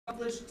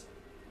accomplished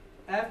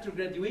after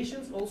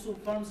graduations, also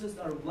pharmacists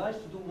are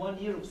obliged to do 1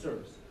 year of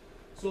service.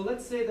 So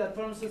let's say that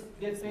pharmacist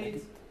gets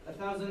paid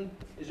 1,000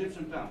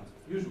 Egyptian pounds,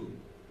 usually.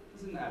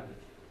 This is an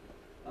average.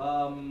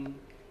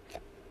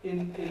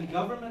 In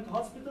government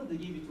hospital, they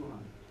give you 200,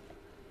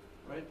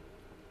 right?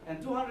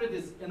 And 200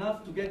 is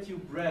enough to get you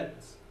bread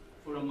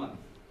for a month,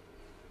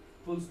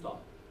 full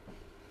stop.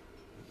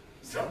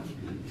 So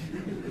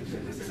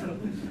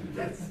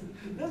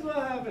that's what's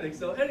happening.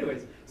 So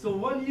anyways, so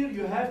 1 year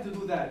you have to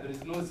do that. There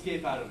is no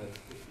escape out of it.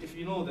 If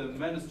you know the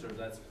minister,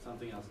 that's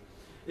something else.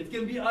 It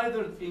can be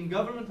either in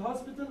government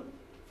hospital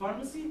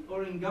pharmacy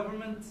or in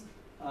government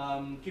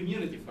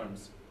community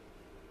pharmacy.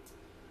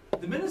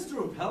 The Minister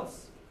of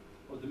Health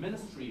or the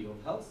Ministry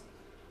of Health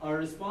are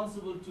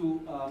responsible to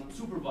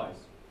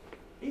supervise.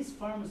 Is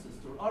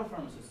pharmacists or our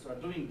pharmacists are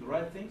doing the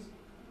right things?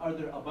 Are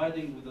they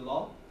abiding with the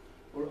law?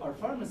 Or are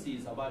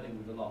pharmacies abiding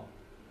with the law?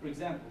 For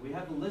example, we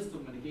have a list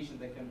of medication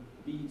that can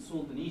be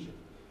sold in Egypt.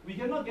 We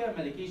cannot get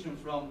medication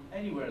from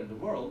anywhere in the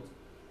world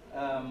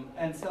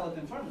and sell it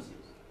in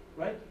pharmacies,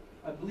 right?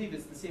 I believe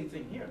it's the same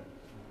thing here.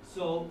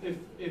 So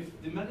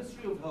if the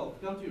Ministry of Health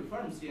come to your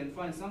pharmacy and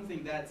find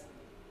something that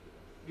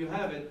you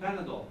have it,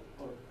 Panadol,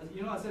 or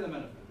you know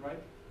acetaminophen,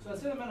 right? So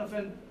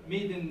acetaminophen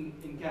made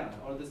in Canada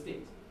or the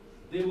States,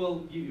 they will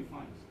give you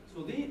fines.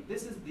 So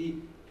this is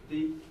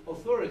the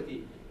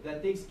authority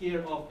that takes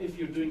care of if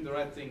you're doing the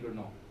right thing or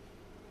not.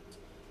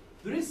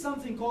 There is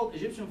something called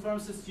Egyptian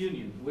Pharmacists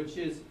Union, which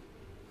is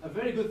a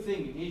very good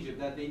thing in Egypt,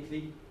 that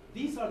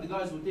these are the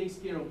guys who takes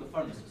care of the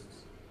pharmacists.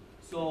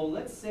 So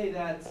let's say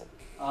that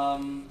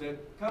the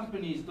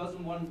companies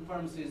doesn't want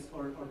pharmacists,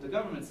 or the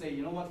government say,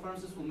 you know what,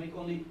 pharmacists will make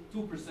only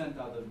 2%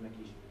 out of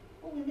medication.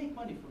 Well, we make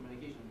money from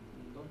medication,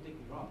 don't take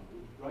me wrong,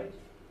 right?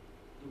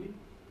 Do we?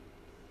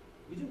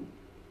 We do,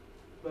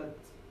 but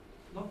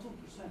not 2%,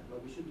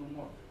 but we should do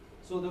more.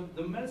 So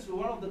the ministry,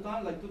 one of the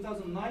time, like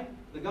 2009,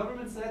 the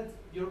government said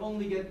you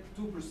only get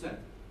 2%.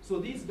 So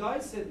these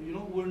guys said, you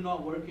know, we're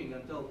not working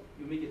until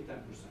you make it 10%,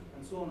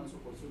 and so on and so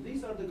forth. So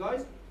these are the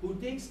guys who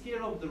takes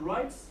care of the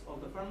rights of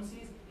the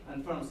pharmacies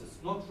and pharmacists.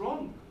 Not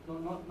wrong,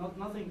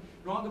 nothing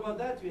wrong about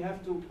that. You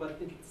have to, but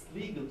it's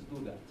legal to do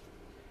that.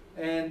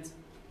 And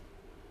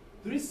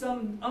there is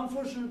some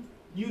unfortunate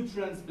new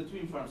trends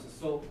between pharmacists.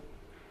 So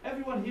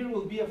everyone here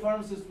will be a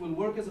pharmacist, will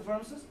work as a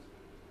pharmacist?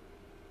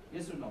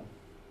 Yes or no?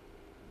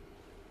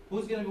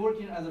 Who's going to be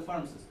working as a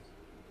pharmacist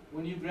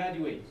when you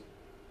graduate?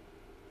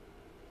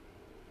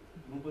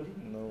 Nobody?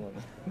 No one.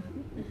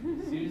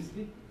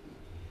 Seriously?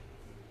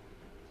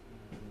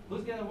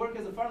 Who's going to work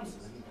as a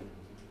pharmacist?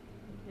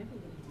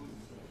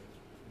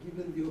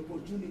 Given the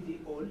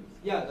opportunity, all.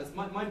 Yeah, that's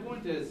my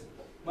point is,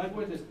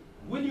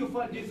 will you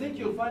find, do you think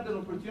you'll find an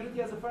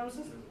opportunity as a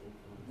pharmacist?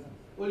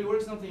 Will you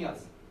work something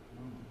else?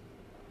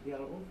 They are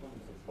all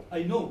pharmacists.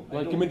 I know.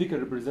 Like a medical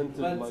representative,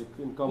 But like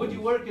in would companies.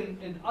 you work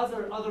in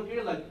other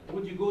area, like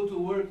would you go to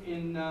work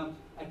in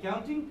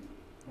accounting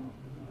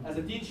as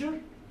a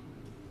teacher?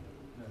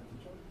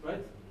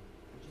 Right?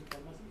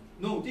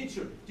 No,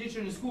 teacher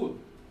in school.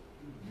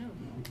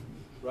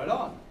 Right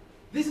on.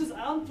 This is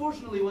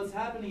unfortunately what's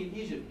happening in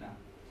Egypt now.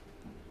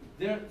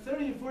 There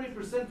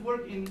 30–40%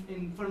 work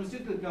in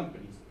pharmaceutical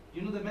companies.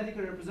 You know the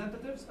medical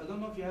representatives? I don't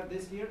know if you have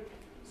this here.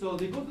 So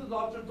they go to the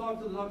doctor, talk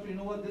to the doctor, you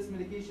know what, this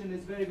medication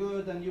is very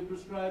good, and you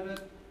prescribe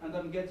it, and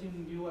I'm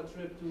getting you a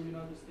trip to the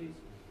United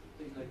States,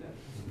 things like that.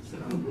 So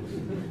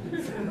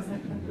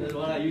that's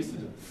what I used to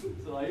do.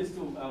 So I used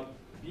to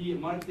be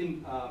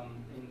marketing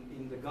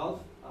in the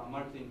Gulf,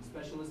 marketing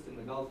specialist in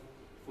the Gulf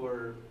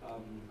for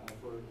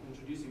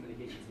introducing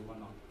medications and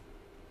whatnot.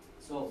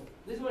 So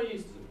this is what I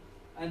used to do.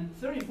 And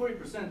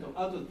 30–40%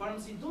 out of the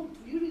pharmacy don't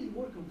really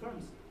work in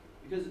pharmacy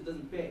because it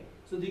doesn't pay.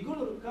 So they go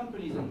to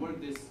companies and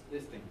work this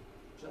thing,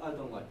 which I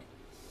don't like.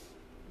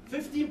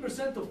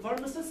 15% of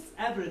pharmacists,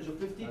 average of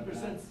 15%. That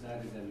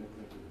is a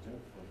lucrative job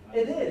for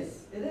It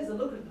is a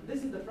lucrative,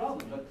 this is the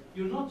problem, but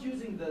you're not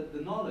using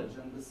the knowledge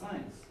and the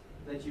science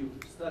that you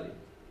studied.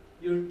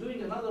 You're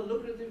doing another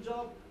lucrative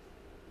job.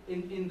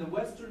 In the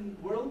Western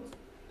world,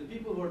 the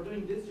people who are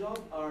doing this job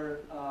are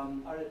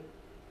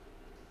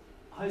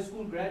high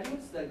school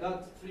graduates that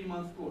got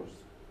 3-month course,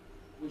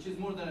 which is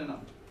more than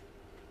enough.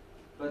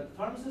 But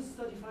pharmacists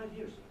study 5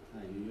 years.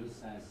 You use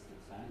science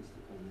to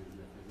convince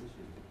the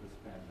physician to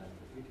prescribe that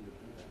particular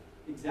product.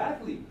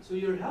 Exactly. So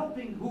you're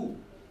helping who?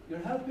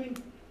 You're helping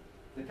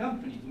the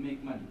company to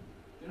make money.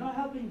 You're not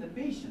helping the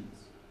patients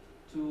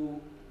to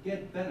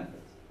get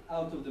benefits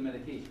out of the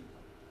medication.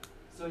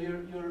 So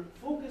you're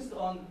focused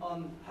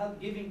on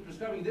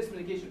prescribing this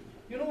medication.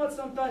 You know what?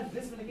 Sometimes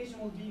this medication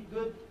will be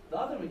good, the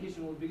other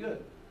medication will be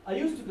good. I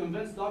used to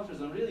convince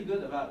doctors I'm really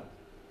good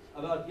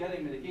about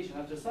getting medication.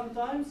 After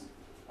sometimes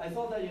I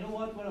thought that, you know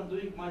what I'm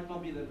doing might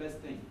not be the best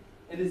thing.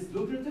 It is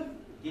lucrative,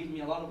 it gave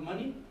me a lot of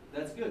money,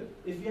 that's good.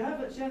 If you have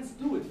a chance,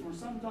 do it for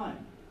some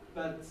time.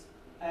 But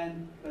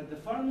the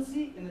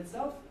pharmacy in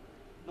itself,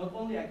 not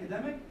only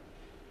academic,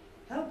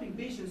 helping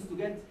patients to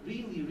get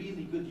really,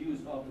 really good use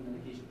of the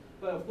medication.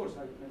 But of course,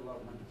 I made a lot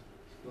of money.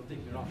 Don't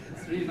take me wrong.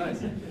 It's really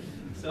nice.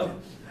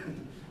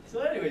 So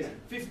anyways,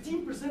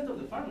 15% of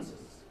the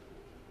pharmacists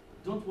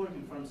don't work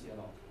in pharmacy at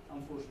all,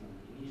 unfortunately,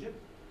 in Egypt.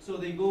 So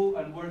they go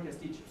and work as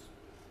teachers.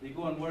 They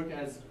go and work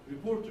as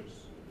reporters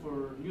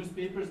for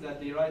newspapers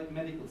that they write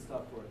medical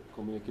stuff for.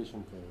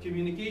 Communication.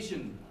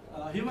 Communication,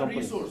 human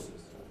Companies.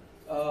 resources,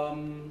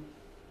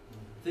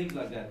 things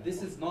like that.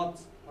 This is not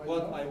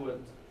what I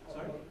would.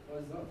 Sorry? Why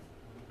is that?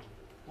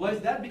 Why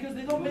is that? Because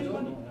they don't make No,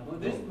 money.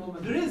 no,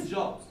 There is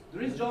jobs.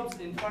 There is jobs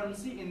in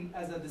pharmacy,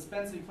 as a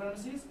dispensing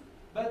pharmacies,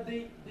 but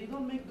they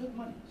don't make good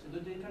money, so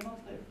that they cannot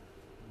live.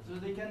 So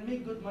they can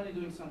make good money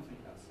doing something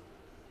else.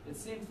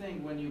 It's the same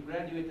thing when you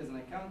graduate as an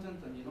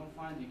accountant and you don't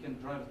find you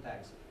can drive a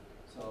taxi.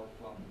 So,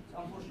 well, it's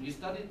unfortunate. You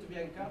studied to be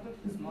an accountant,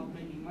 it's not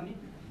making money.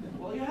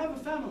 Well, you have a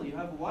family, you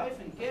have a wife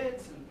and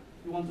kids, and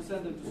you want to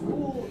send them to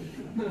school.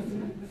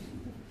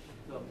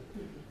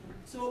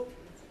 So,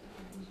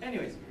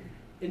 anyways,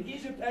 in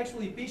Egypt,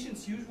 actually,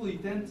 patients usually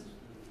tend,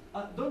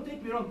 don't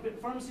take me wrong,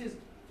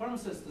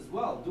 pharmacists as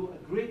well do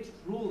a great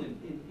role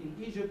in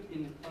Egypt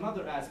in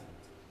another aspect.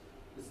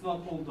 It's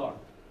not all dark.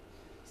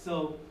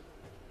 So,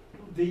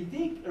 they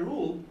take a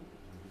role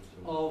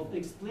of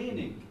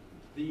explaining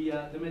the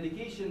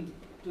medication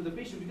to the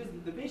patient because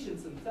the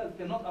patients themselves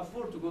cannot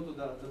afford to go to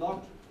the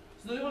doctor.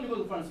 So they only go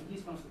to the pharmacy.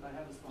 Please, pharmacist, I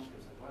have a stomach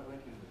upset. Why can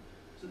I do?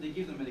 So they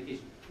give them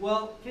medication.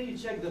 Well, can you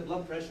check the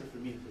blood pressure for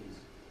me, please?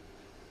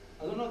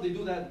 I don't know if they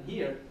do that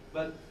here,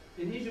 but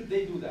in Egypt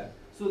they do that.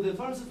 So the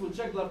pharmacist will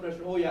check blood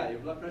pressure. Oh yeah, your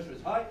blood pressure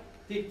is high.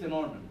 Take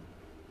tenormin.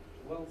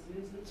 Well,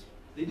 seriously?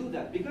 They do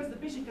that because the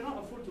patient cannot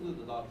afford to go to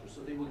the doctor,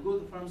 so they will go to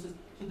the pharmacist.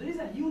 So there is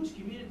a huge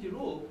community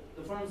role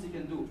the pharmacy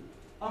can do.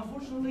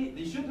 Unfortunately,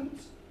 they shouldn't,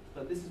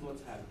 but this is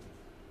what's happening.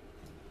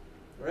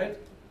 All right?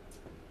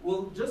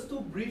 Well, just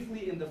to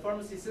briefly in the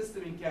pharmacy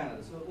system in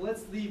Canada. So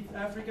let's leave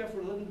Africa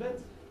for a little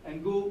bit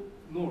and go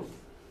north.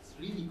 It's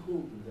really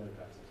cold in there,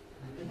 guys.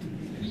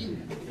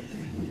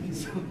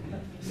 so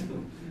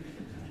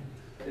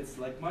it's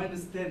like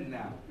 -10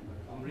 now.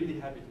 I'm really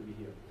happy to be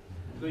here.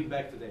 I'm going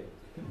back today.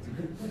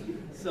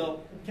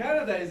 So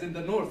Canada is in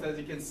the north, as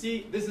you can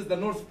see. This is the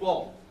North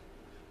Pole,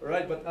 all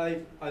right? But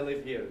I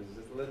live here. It's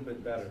just a little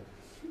bit better.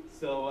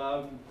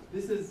 So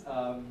this is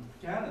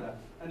Canada,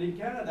 and in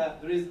Canada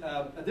there is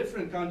a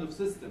different kind of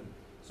system.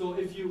 So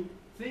if you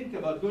think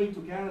about going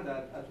to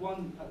Canada at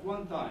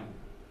one time,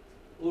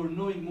 or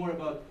knowing more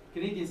about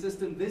Canadian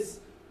system, this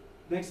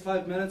next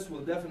 5 minutes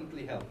will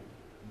definitely help.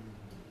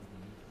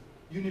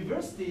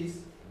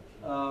 Universities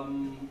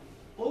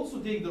also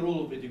take the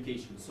role of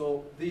education.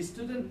 So the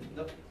student,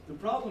 the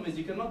problem is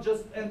you cannot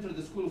just enter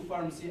the School of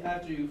Pharmacy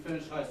after you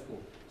finish high school.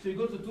 So you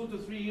go to 2 to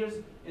 3 years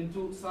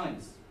into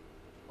science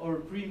or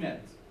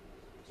pre-med.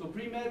 So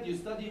pre-med, you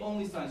study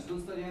only science. You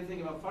don't study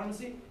anything about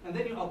pharmacy, and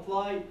then you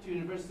apply to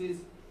universities.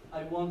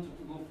 I want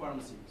to go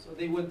pharmacy. So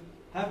they would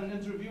have an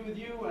interview with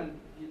you, and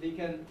they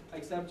can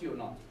accept you or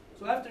not.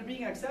 So after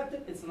being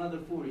accepted, it's another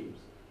 4 years.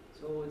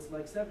 So it's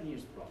like 7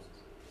 years process.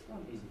 It's not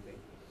an easy thing.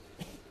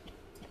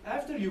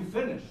 After you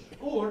finish,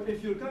 or if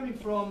you're coming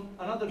from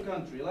another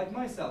country, like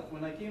myself,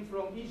 when I came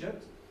from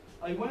Egypt,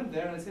 I went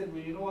there and I said,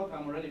 well, you know what,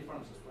 I'm already a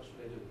pharmacist, what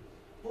should I do?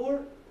 Or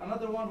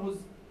another one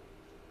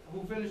who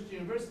finished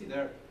university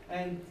there,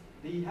 and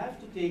they have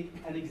to take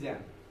an exam.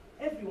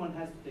 Everyone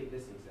has to take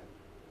this exam.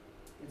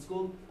 It's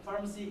called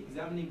Pharmacy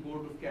Examining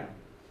Board of Canada.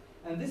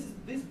 And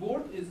this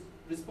board is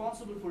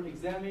responsible for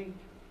examining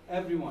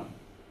everyone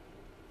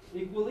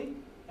equally,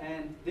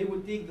 and they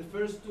would take the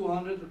first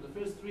 200 or the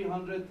first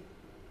 300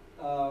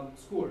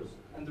 scores,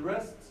 and the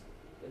rest,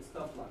 it's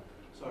tough luck,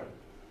 sorry.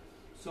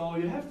 So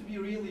you have to be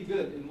really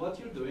good in what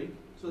you're doing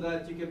so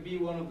that you can be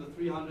one of the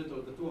 300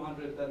 or the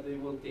 200 that they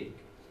will take.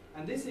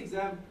 And this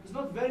exam is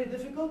not very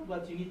difficult,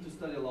 but you need to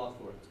study a lot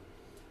for it.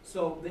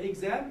 So the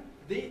exam,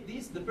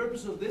 the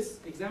purpose of this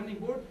examining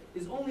board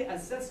is only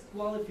assess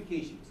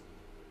qualifications.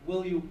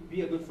 Will you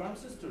be a good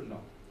pharmacist or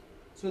not?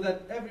 So that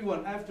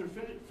everyone, after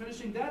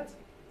finishing that,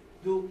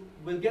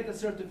 will get a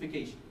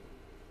certification.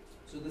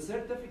 So the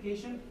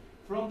certification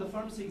from the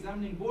Pharmacy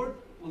Examining Board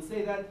will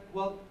say that,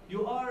 well,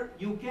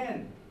 you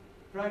can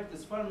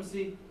practice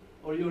pharmacy,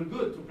 or you're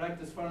good to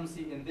practice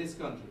pharmacy in this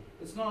country.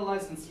 It's not a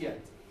license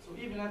yet. So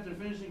even after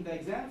finishing the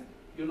exams,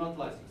 you're not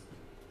licensed.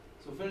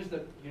 So finish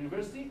the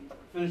university,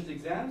 finish the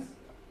exams,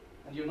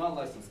 and you're not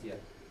licensed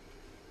yet.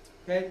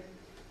 Okay?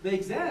 The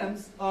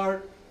exams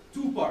are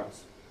 2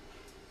 parts.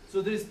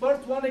 So there is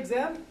part 1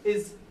 exam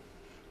is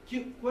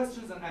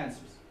questions and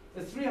answers.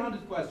 It's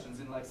 300 questions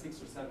in like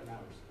 6 or 7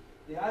 hours.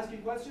 They ask you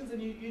questions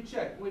and you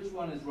check which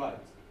one is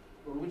right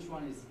or which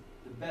one is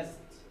the best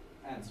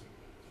answer.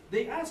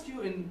 They ask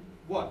you in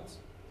what?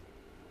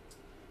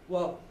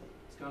 Well,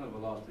 it's kind of a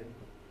lot.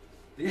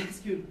 They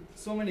ask you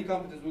so many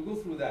competencies. We'll go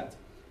through that.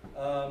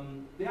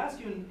 They ask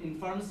you in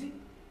pharmacy.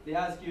 They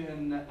ask you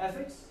in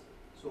ethics.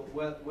 So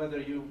whether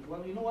you,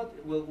 well, you know what?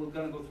 We're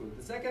gonna go through it.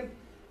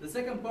 The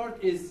second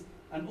part is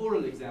an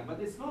oral exam, but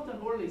it's not an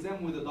oral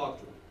exam with a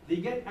doctor. They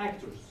get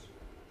actors.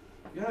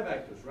 You have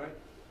actors, right?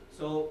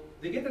 So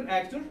they get an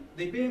actor,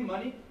 they pay him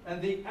money,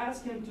 and they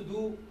ask him to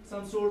do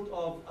some sort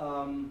of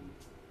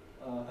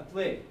a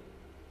play.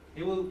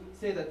 He will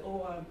say that,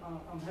 oh,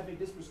 I'm having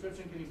this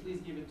prescription, can you please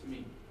give it to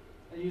me?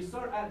 And you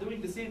start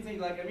doing the same thing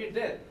like Amir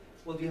did.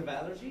 Well, do you have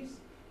allergies?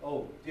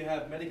 Oh, do you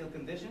have medical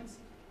conditions?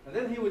 And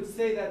then he would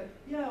say that,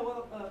 yeah,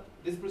 well,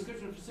 this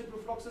prescription for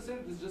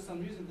ciprofloxacin, this is just,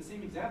 I'm using the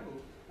same example.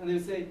 And they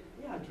would say,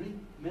 yeah, I drink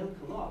milk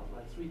a lot,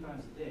 like 3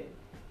 times a day.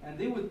 And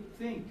they would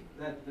think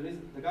that there is,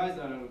 the guys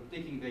that are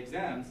taking the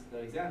exams, the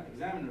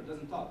examiner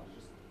doesn't talk, he's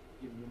just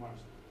giving you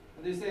marks.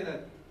 And they say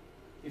that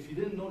if you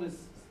didn't notice,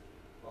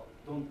 well,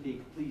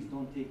 please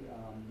don't take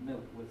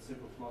milk with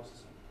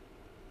ciprofloxacin.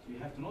 So you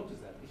have to notice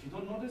that. If you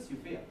don't notice, you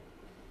fail.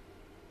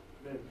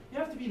 You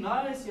have to be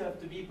nice, you have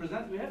to be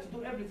presentable, you have to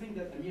do everything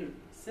that Amir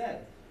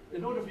said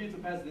in order for you to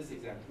pass this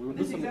exam. We will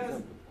This do some exam is-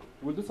 example.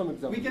 We'll do some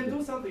examples. we can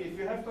do something. If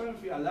you have time,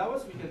 if you allow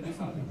us, we can do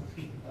something.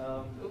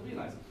 It'll be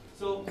nice.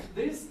 So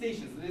there is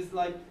stations. There is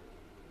like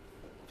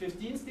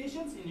 15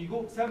 stations, and you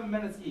go 7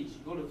 minutes each.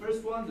 You go to the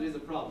first one, there is a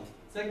problem.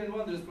 Second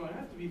one, there is a problem.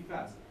 You have to be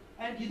fast.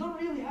 And you don't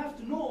really have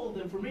to know all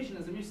the information,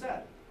 as Amir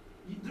said.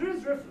 There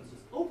is references.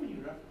 Open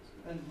your reference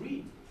and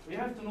read. You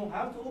have to know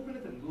how to open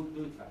it and go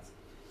do it fast.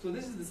 So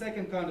this is the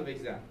second kind of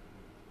exam.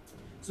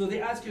 So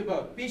they ask you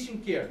about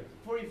patient care,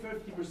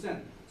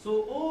 40-50%.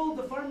 So all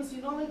the pharmacy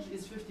knowledge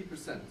is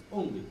 50%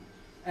 only.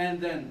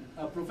 And then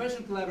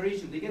professional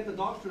collaboration, they get the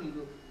doctor and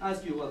they'll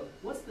ask you, well,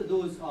 what's the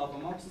dose of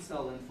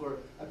amoxicillin for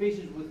a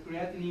patient with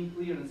creatinine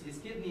clearance? His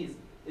kidneys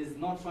is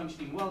not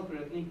functioning well,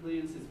 creatinine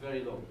clearance is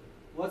very low.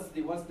 What's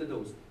the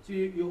dose? So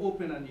you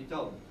open and you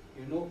tell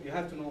them. You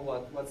have to know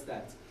what's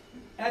that.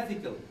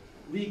 Ethical,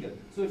 legal.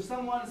 So if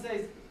someone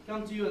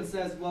come to you and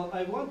says, well,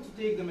 I want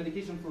to take the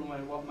medication for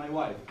my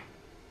wife.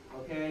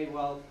 Okay,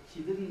 well,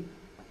 she didn't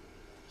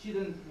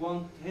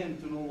want him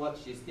to know what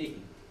she's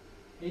taking.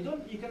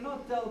 You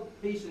cannot tell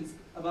patients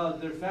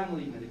about their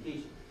family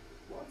medication.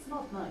 Well, it's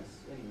not nice.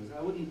 Anyways,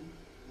 I wouldn't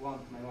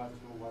want my wife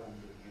to know what I'm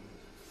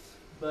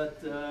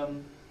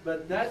doing.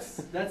 But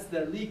that's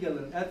the legal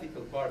and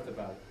ethical part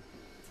about it.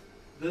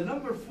 The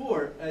number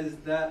 4 is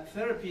the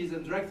therapies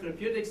and drug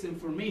therapeutics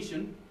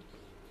information.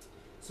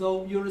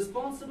 So you're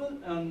responsible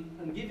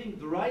on giving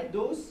the right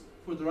dose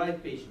for the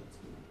right patient.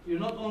 You're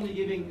not only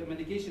giving the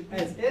medication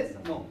as is,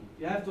 no.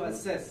 You have to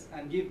assess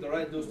and give the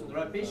right dose to the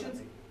right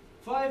patient.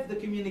 5, the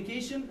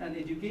communication and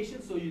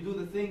education. So you do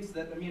the things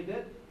that Amir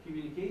did.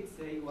 Communicate,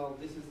 say, well,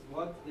 this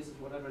is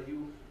whatever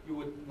you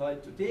would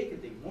like to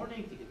take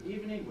morning, take it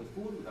evening, with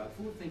food, without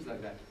food, things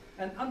like that.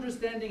 And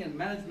understanding and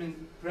management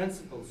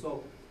principles.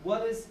 So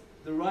what is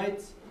the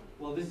right,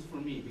 well, this is for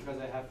me because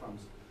I have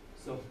pharmacy.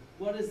 So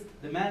what is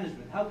the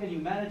management? How can you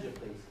manage a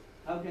place?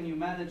 How can you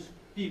manage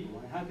people?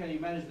 And how can you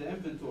manage the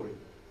inventory?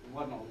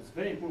 Whatnot. It's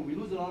very important. We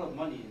lose a lot of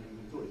money in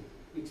inventory,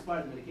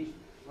 expired medication,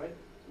 right?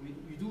 So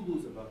we do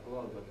lose a lot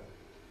about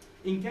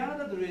that. In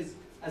Canada, there is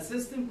a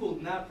system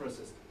called NAPRA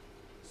system.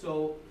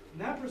 So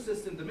NAPRA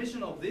system, the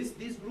mission of this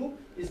group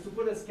is to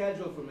put a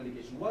schedule for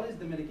medication. What is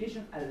the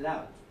medication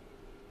allowed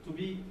to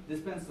be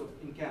dispensed of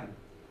in Canada?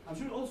 I'm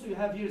sure also you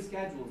have here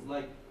schedules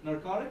like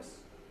narcotics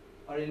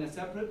are in a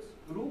separate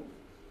group,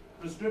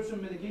 prescription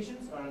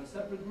medications are in a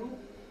separate group,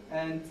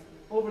 and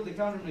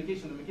over-the-counter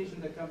medication, the medication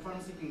that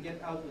pharmacy can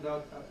get out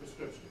without a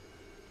prescription.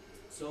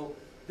 So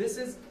this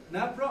is,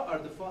 NAPRA are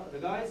the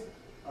guys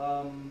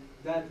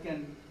that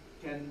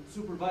can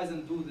supervise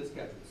and do the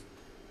schedules.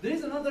 There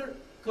is another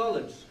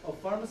college of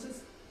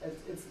pharmacists,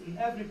 it's in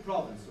every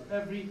province or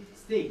every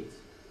state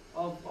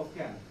of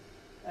Canada.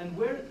 And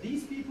where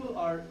these people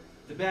are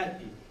the bad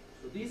people.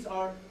 So these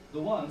are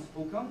the ones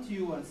who come to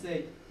you and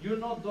say, you're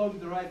not doing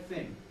the right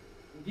thing.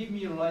 Give me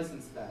your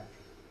license back.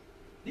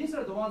 These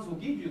are the ones who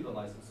give you the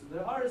license. So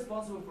they are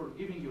responsible for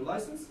giving you a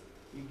license.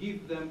 You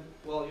give them,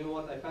 well, you know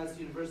what, I passed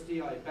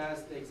university, I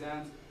passed the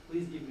exams,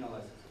 please give me a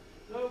license.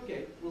 So,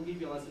 okay, we'll give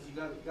you a license.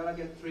 You gotta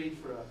get trained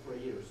for a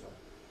year or so.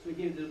 So you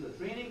give them the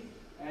training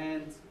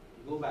and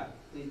you go back.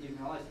 Please give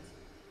me a license.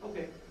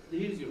 Okay,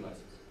 here's your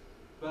license.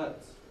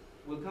 But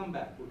we'll come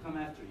back, we'll come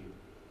after you.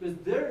 Because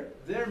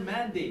their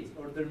mandate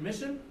or their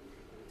mission,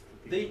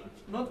 they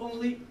not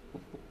only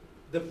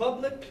the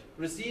public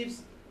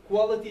receives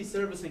quality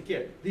service and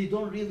care. They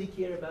don't really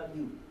care about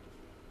you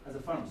as a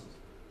pharmacist.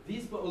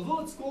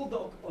 Although it's called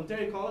the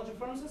Ontario College of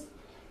Pharmacists,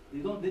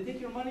 they take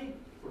your money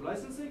for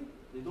licensing,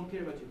 they don't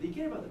care about you. They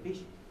care about the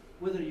patient.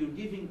 Whether you're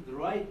giving the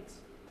right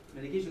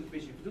medication to the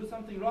patient. If you do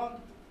something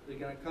wrong, they're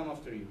gonna come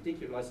after you. Take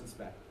your license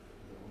back.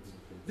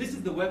 This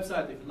is the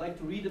website, if you'd like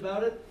to read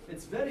about it.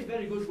 It's very,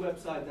 very good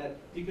website that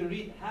you can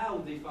read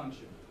how they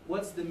function.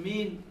 What's the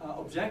main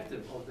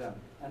objective of them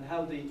and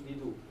how they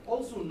do.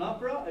 Also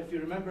NAPRA, if you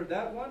remember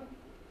that one,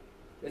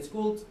 it's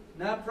called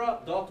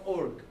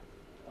napra.org.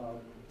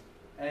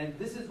 And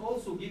this is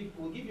also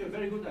will give you a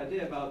very good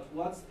idea about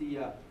what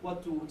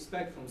to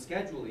expect from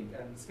scheduling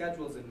and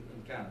schedules in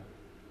Canada.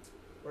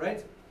 All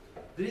right?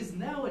 There is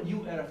now a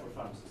new era for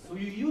pharmacists. So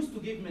you used to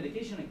give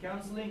medication and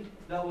counseling,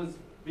 that was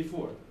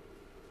before.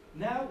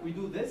 Now we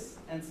do this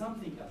and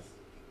something else.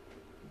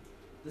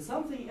 The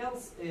something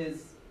else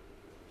is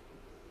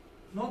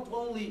not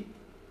only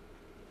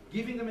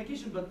giving the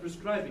medication, but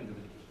prescribing the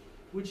medication,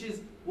 which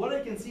is what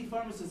I can see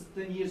pharmacists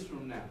 10 years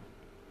from now.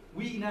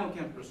 we now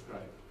can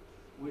prescribe,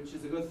 which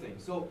is a good thing.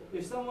 So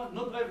if someone,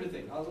 not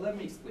everything, let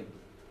me explain.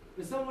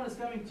 If someone is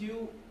coming to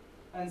you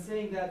and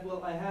saying that,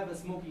 well, I have a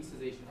smoking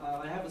cessation,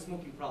 I have a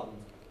smoking problem,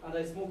 and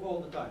I smoke all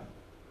the time.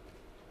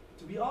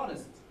 To be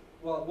honest,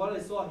 well, what I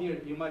saw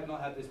here, you might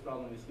not have this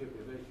problem in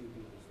Ethiopia. Very few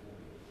people smoke.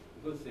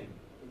 Good thing.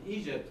 In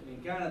Egypt,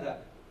 in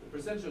Canada, the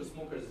percentage of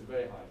smokers is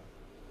very high.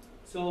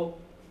 So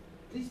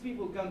these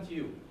people come to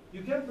you.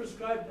 You can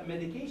prescribe a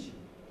medication.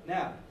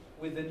 Now,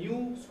 with the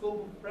new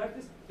scope of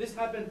practice, this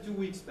happened 2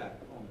 weeks back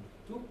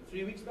only.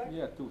 3 weeks back?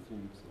 Yeah, 2, 3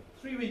 weeks.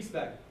 3 weeks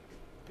back.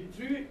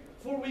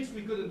 4 weeks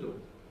we couldn't do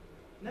it.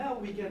 Now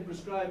we can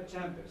prescribe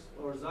Champix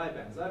or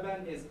Zyban.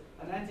 Zyban is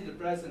an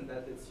antidepressant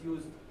that it's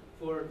used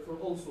for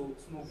also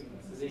smoking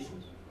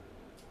cessation.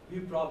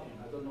 Bupropion,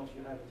 I don't know if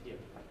you have it here.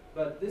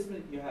 But this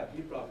one you have,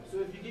 bupropion. So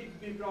if you give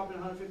bupropion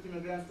 150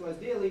 milligrams twice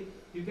daily,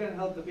 you can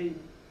help the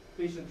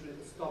patient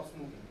stop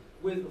smoking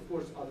with, of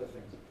course, other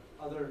things.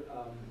 Other,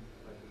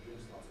 like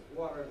drinks lots of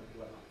water and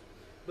whatnot.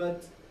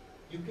 But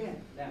you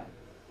can now.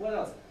 What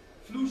else?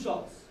 Flu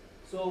shots.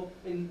 So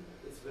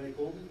it's very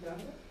cold in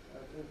Canada, I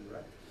told you,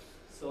 right?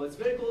 So it's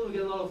very cold, we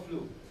get a lot of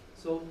flu.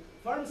 So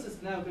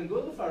pharmacists now can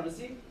go to the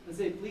pharmacy and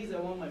say, please, I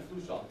want my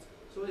flu shot.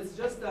 So it's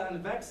just a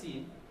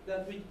vaccine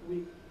that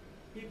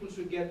people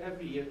should get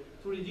every year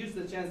to reduce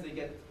the chance they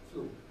get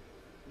flu.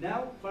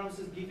 Now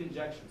pharmacists give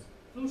injections,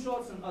 flu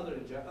shots and other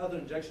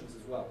injections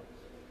as well.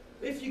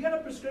 If you get a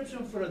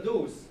prescription for a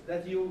dose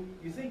that you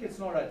think it's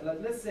not right,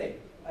 let's say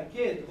a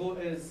kid who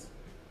is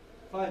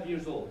 5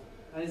 years old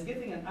and is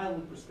getting an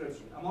adult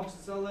prescription,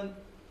 amoxicillin,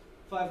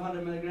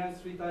 500 milligrams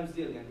 3 times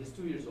daily, and he's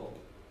 2 years old.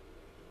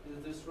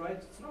 Is this right?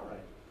 It's not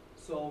right.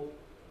 So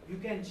you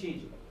can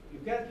change it. You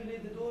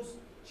calculate the dose,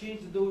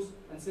 change the dose,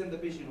 and send the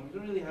patient home. You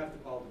don't really have to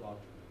call the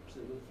doctor, which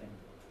is a good thing.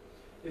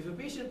 If a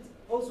patient,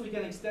 also we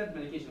can extend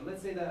medication.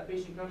 Let's say that a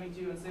patient coming to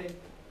you and say,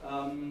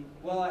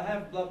 well, I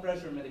have blood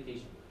pressure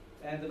medication,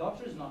 and the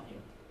doctor is not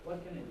here.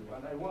 What can I do?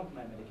 And I want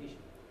my medication.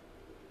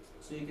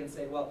 So you can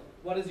say, well,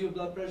 what is your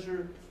blood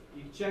pressure?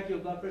 You check your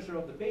blood pressure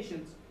of the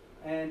patient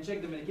and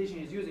check the medication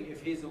he's using.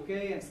 If he's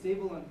okay and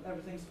stable and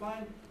everything's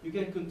fine, you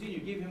can continue.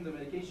 Give him the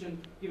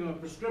medication, give him a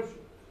prescription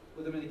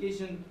with the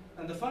medication.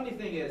 And the funny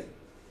thing is,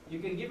 you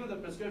can give him the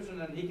prescription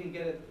and he can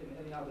get it in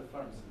any other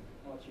pharmacy,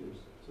 not yours.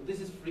 So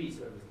this is free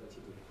service that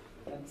you do.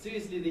 And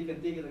seriously, they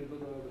can take it and go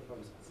to other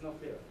pharmacy. It's not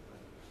fair.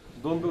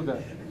 Don't do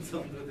that.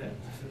 Don't do that.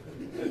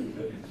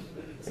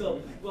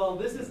 So, well,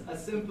 this is a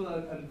simple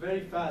and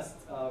very fast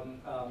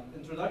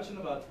introduction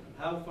about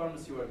how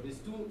pharmacy works. There's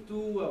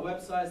two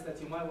websites that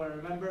you might want to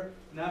remember,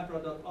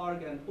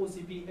 napra.org and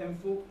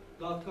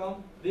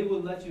ocpinfo.com. They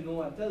will let you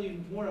know and tell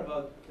you more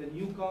about the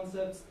new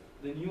concepts,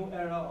 the new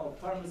era of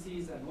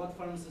pharmacies, and what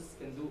pharmacists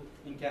can do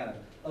in Canada.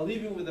 I'll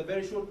leave you with a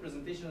very short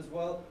presentation as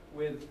well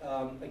with,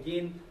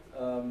 again,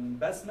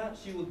 Basma.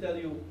 She will tell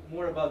you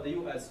more about the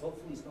US.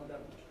 Hopefully it's not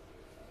that much.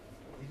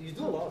 You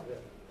do a lot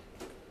there.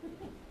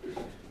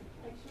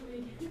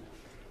 Actually,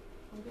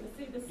 I'm going to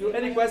say the same.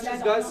 Any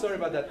questions, guys? Sorry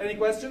about that. Any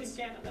questions?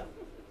 Canada.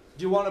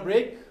 Do you want a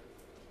break?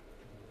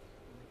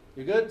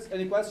 You good?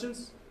 Any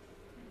questions?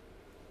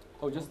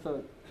 Oh, just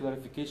a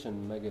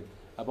clarification, Megan,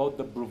 about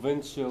the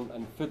provincial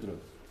and federal.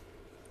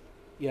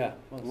 Yeah.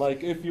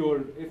 Like if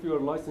you're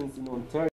licensed in Ontario.